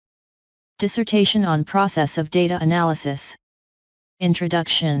Dissertation on Process of Data Analysis.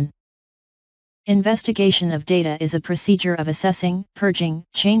 Introduction. Investigation of data is a procedure of assessing, purging,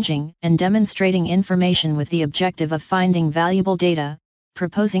 changing, and demonstrating information with the objective of finding valuable data,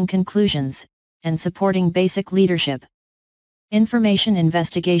 proposing conclusions, and supporting basic leadership. Information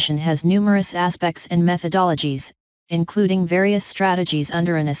investigation has numerous aspects and methodologies, including various strategies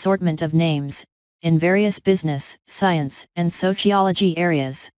under an assortment of names, in various business, science, and sociology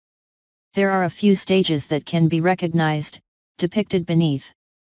areas. There are a few stages that can be recognized, depicted beneath.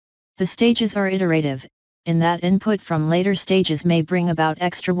 The stages are iterative, in that input from later stages may bring about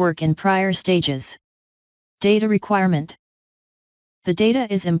extra work in prior stages. Data requirement. The data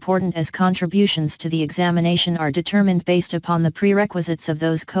is important as contributions to the examination are determined based upon the prerequisites of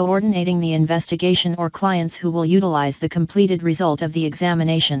those coordinating the investigation or clients who will utilize the completed result of the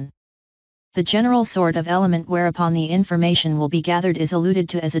examination. The general sort of element whereupon the information will be gathered is alluded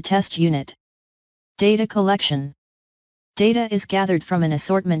to as a test unit. Data collection. Data is gathered from an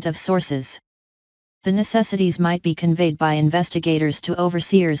assortment of sources. The necessities might be conveyed by investigators to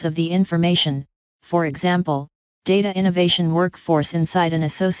overseers of the information, for example, data innovation workforce inside an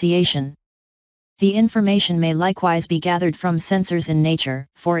association. The information may likewise be gathered from sensors in nature,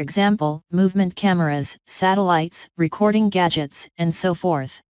 for example, movement cameras, satellites, recording gadgets, and so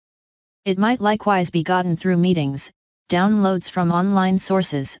forth. It might likewise be gotten through meetings, downloads from online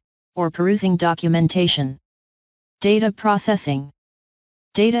sources, or perusing documentation. Data processing.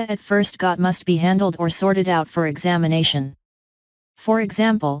 Data at first got must be handled or sorted out for examination. For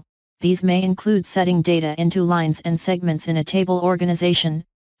example, these may include setting data into lines and segments in a table organization,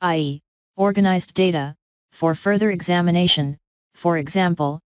 i.e., organized data, for further examination, for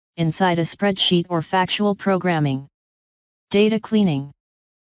example, inside a spreadsheet or factual programming. Data cleaning.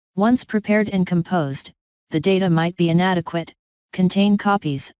 Once prepared and composed, the data might be inadequate, contain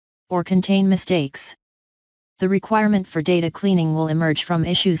copies, or contain mistakes. The requirement for data cleaning will emerge from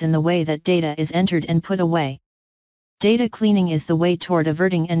issues in the way that data is entered and put away. Data cleaning is the way toward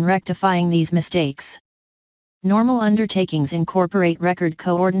averting and rectifying these mistakes. Normal undertakings incorporate record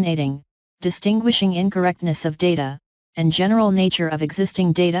coordinating, distinguishing incorrectness of data, and general nature of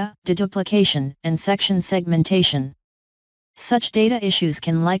existing data, deduplication, and section segmentation. Such data issues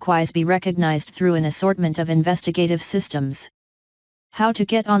can likewise be recognized through an assortment of investigative systems. How to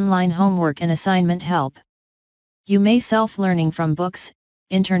get online homework and assignment help. You may self-learning from books,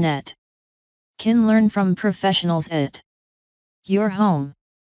 internet. Can learn from professionals at your home,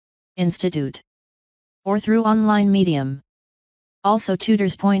 institute, or through online medium. Also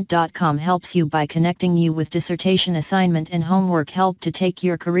tutorspoint.com helps you by connecting you with dissertation assignment and homework help to take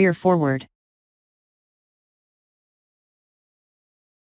your career forward.